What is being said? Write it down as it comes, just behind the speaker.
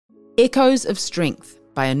Echoes of Strength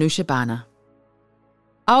by Anusha Bhana.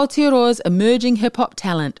 Aotearoa's emerging hip-hop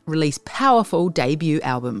talent release powerful debut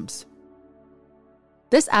albums.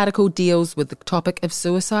 This article deals with the topic of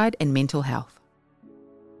suicide and mental health.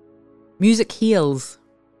 Music heals.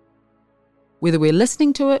 Whether we're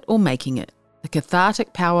listening to it or making it, the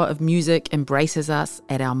cathartic power of music embraces us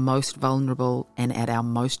at our most vulnerable and at our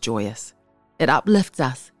most joyous. It uplifts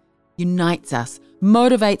us, unites us,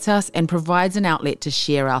 motivates us, and provides an outlet to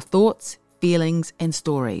share our thoughts, feelings, and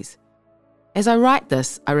stories. As I write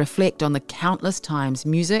this, I reflect on the countless times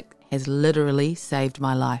music has literally saved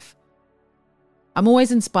my life. I'm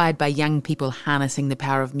always inspired by young people harnessing the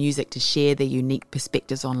power of music to share their unique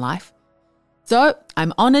perspectives on life. So,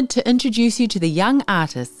 I'm honoured to introduce you to the young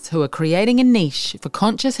artists who are creating a niche for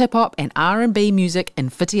conscious hip-hop and R&B music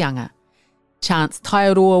in Whitianga. Chance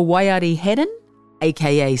Taiaroa Waiari Hedden,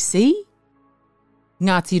 aka C,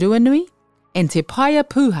 Ngāti Ruanui, and Te Paia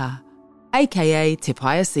Puha, aka Te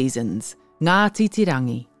Paia Seasons, Ngāti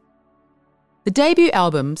Tirangi. The debut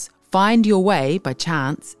albums Find Your Way by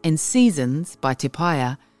Chance and Seasons by Te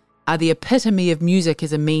Paia are the epitome of music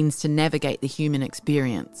as a means to navigate the human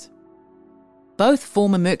experience. Both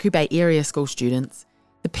former Mercury Bay area school students,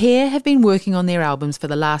 the pair have been working on their albums for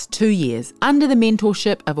the last 2 years under the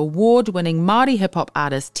mentorship of award-winning Māori hip-hop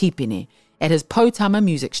artist Tipene at his Potama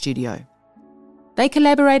music studio. They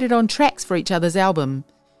collaborated on tracks for each other's album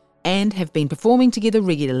and have been performing together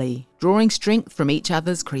regularly, drawing strength from each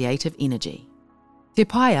other's creative energy. Te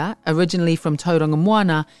Paia, originally from Tauranga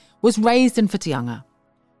Moana, was raised in Whitianga.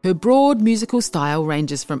 Her broad musical style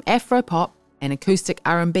ranges from Afro-pop and acoustic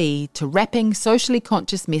R&B to rapping socially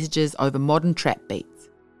conscious messages over modern trap beats.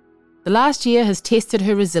 The last year has tested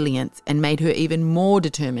her resilience and made her even more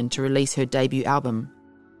determined to release her debut album.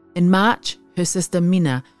 In March, her sister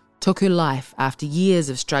Mina took her life after years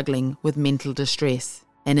of struggling with mental distress,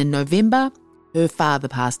 and in November, her father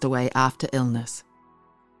passed away after illness.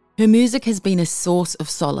 Her music has been a source of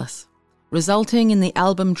solace, resulting in the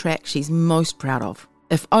album track she's most proud of,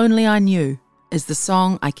 If Only I Knew, is the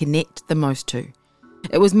song I connect the most to.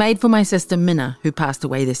 It was made for my sister Mina, who passed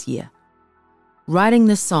away this year. Writing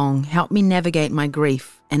this song helped me navigate my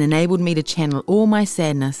grief and enabled me to channel all my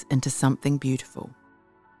sadness into something beautiful.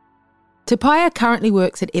 Te Paia currently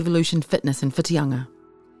works at Evolution Fitness in Whitianga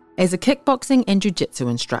as a kickboxing and jiu-jitsu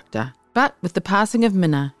instructor, but with the passing of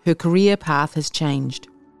Mina, her career path has changed.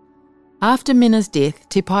 After Mina's death,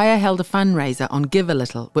 Te Paia held a fundraiser on Give a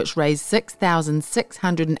Little, which raised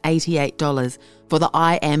 $6,688 for the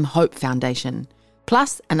I Am Hope Foundation,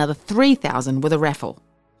 plus another $3,000 with a raffle.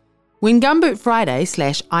 When Gumboot Friday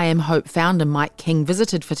 / I Am Hope founder Mike King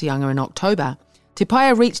visited Whitianga in October, Te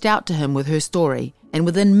Paia reached out to him with her story, and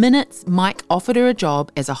within minutes Mike offered her a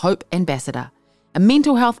job as a Hope Ambassador, a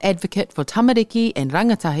mental health advocate for tamariki and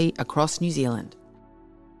rangatahi across New Zealand.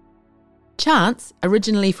 Chance,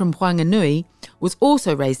 originally from Whanganui, was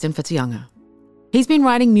also raised in Whitianga. He's been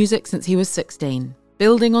writing music since he was 16,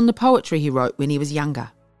 building on the poetry he wrote when he was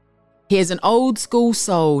younger. He has an old school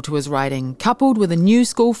soul to his writing, coupled with a new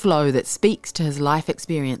school flow that speaks to his life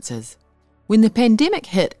experiences. When the pandemic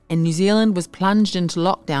hit and New Zealand was plunged into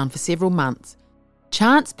lockdown for several months,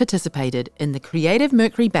 Chance participated in the Creative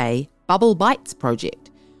Mercury Bay Bubble Bites project,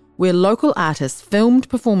 where local artists filmed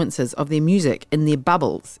performances of their music in their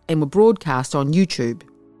bubbles and were broadcast on YouTube.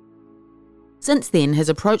 Since then, his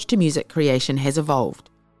approach to music creation has evolved.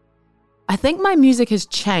 I think my music has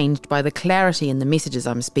changed by the clarity in the messages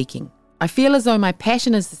I'm speaking. I feel as though my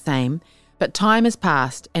passion is the same, but time has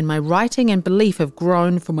passed and my writing and belief have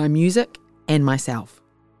grown for my music and myself.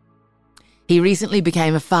 He recently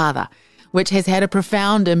became a father, which has had a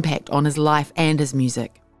profound impact on his life and his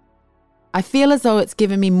music. I feel as though it's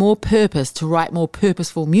given me more purpose to write more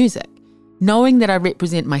purposeful music, knowing that I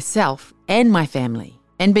represent myself and my family,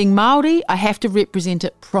 and being Māori, I have to represent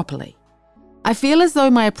it properly. I feel as though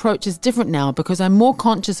my approach is different now because I'm more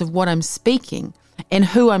conscious of what I'm speaking and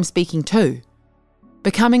who I'm speaking to.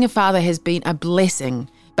 Becoming a father has been a blessing,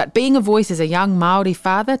 but being a voice as a young Māori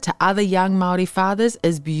father to other young Māori fathers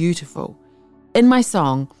is beautiful. In my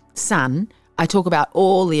song, Son, I talk about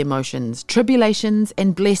all the emotions, tribulations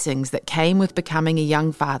and blessings that came with becoming a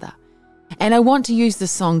young father. And I want to use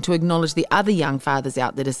this song to acknowledge the other young fathers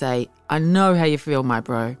out there to say, I know how you feel, my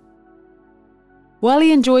bro. While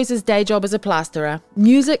he enjoys his day job as a plasterer,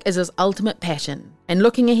 music is his ultimate passion. And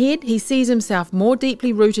looking ahead, he sees himself more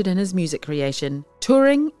deeply rooted in his music creation,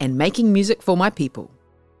 touring and making music for my people.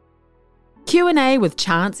 Q&A with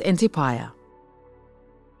Chance and Te Paia.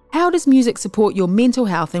 How does music support your mental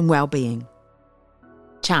health and well-being?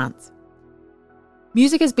 Chance.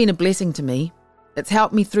 Music has been a blessing to me. It's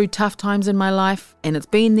helped me through tough times in my life, and it's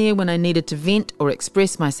been there when I needed to vent or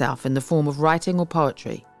express myself in the form of writing or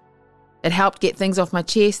poetry. It helped get things off my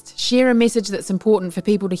chest, share a message that's important for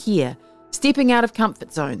people to hear, stepping out of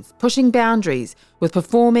comfort zones, pushing boundaries with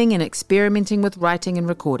performing and experimenting with writing and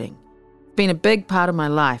recording. It's been a big part of my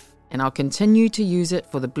life, and I'll continue to use it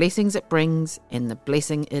for the blessings it brings and the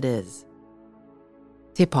blessing it is.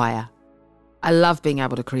 Te paia. I love being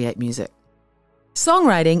able to create music.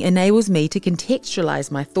 Songwriting enables me to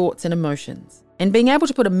contextualize my thoughts and emotions, and being able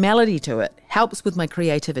to put a melody to it helps with my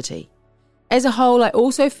creativity. As a whole, I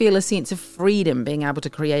also feel a sense of freedom being able to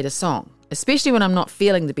create a song, especially when I'm not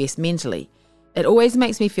feeling the best mentally. It always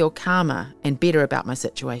makes me feel calmer and better about my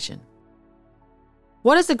situation.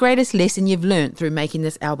 What is the greatest lesson you've learned through making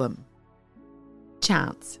this album?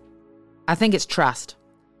 Chance. I think it's trust.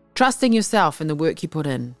 Trusting yourself and the work you put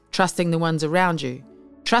in, trusting the ones around you,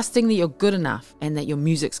 trusting that you're good enough and that your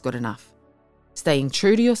music's good enough. Staying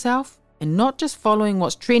true to yourself and not just following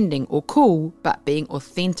what's trending or cool, but being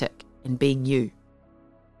authentic and being you.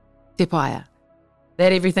 Te paia.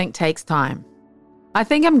 That everything takes time. I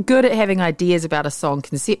think I'm good at having ideas about a song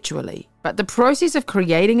conceptually, but the process of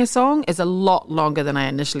creating a song is a lot longer than I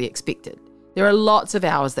initially expected. There are lots of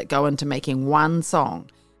hours that go into making one song,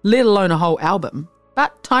 let alone a whole album,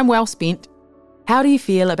 but time well spent. How do you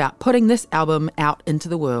feel about putting this album out into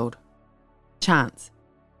the world? Chance.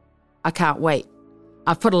 I can't wait.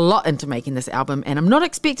 I've put a lot into making this album and I'm not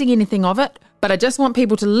expecting anything of it, but I just want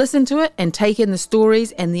people to listen to it and take in the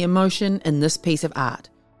stories and the emotion in this piece of art.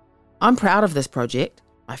 I'm proud of this project,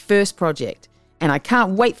 my first project, and I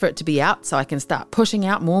can't wait for it to be out so I can start pushing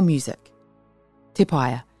out more music. Te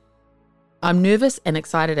paia. I'm nervous and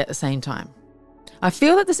excited at the same time. I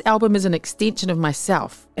feel that this album is an extension of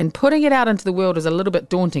myself, and putting it out into the world is a little bit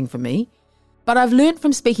daunting for me. But I've learned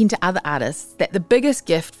from speaking to other artists that the biggest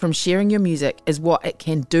gift from sharing your music is what it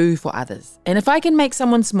can do for others. And if I can make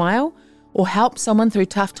someone smile or help someone through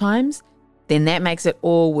tough times, then that makes it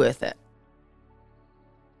all worth it.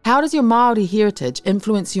 How does your Māori heritage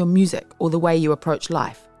influence your music or the way you approach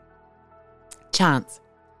life? Chance.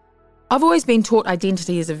 I've always been taught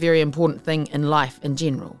identity is a very important thing in life in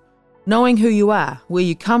general. Knowing who you are, where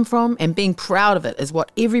you come from, and being proud of it is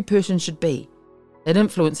what every person should be. It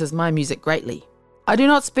influences my music greatly. I do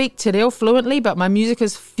not speak te reo fluently, but my music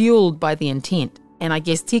is fueled by the intent, and I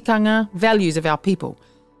guess tikanga, values of our people.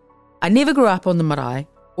 I never grew up on the marae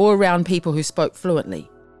or around people who spoke fluently,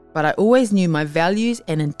 but I always knew my values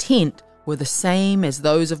and intent were the same as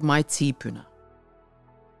those of my tipuna.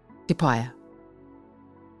 Te paia.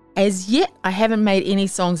 As yet, I haven't made any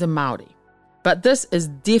songs in Māori. But this is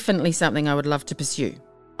definitely something I would love to pursue.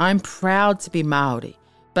 I'm proud to be Māori,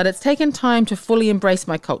 but it's taken time to fully embrace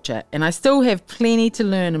my culture, and I still have plenty to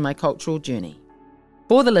learn in my cultural journey.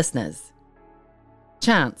 For the listeners,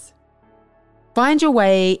 Chance. Find Your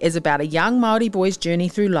Way is about a young Māori boy's journey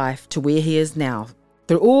through life to where he is now.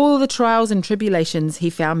 Through all the trials and tribulations,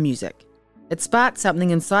 he found music. It sparked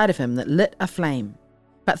something inside of him that lit a flame.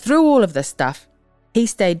 But through all of this stuff, he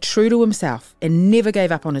stayed true to himself and never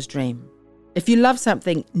gave up on his dream. If you love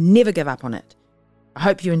something, never give up on it. I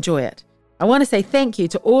hope you enjoy it. I want to say thank you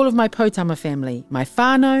to all of my Potama family, my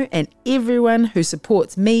whānau, and everyone who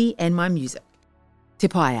supports me and my music. Te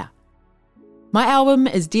paia. My album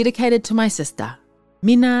is dedicated to my sister,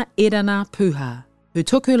 Mina Erana Puha, who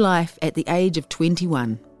took her life at the age of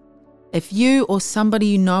 21. If you or somebody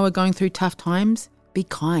you know are going through tough times, be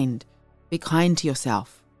kind. Be kind to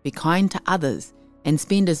yourself. Be kind to others, and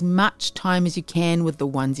spend as much time as you can with the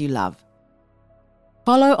ones you love.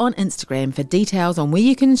 Follow on Instagram for details on where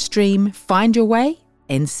you can stream Find Your Way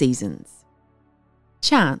and Seasons.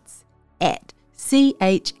 Chance at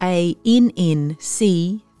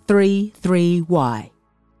CHANNC33Y.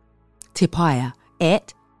 Te paia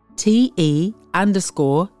at TE_PAEA_.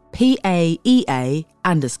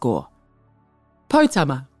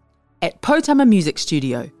 Potama at Potama Music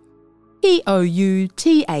Studio.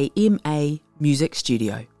 POUTAMA Music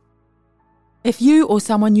Studio. If you or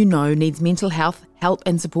someone you know needs mental health help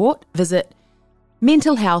and support, visit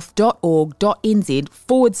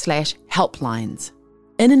mentalhealth.org.nz/helplines.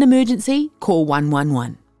 In an emergency, call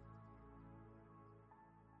 111.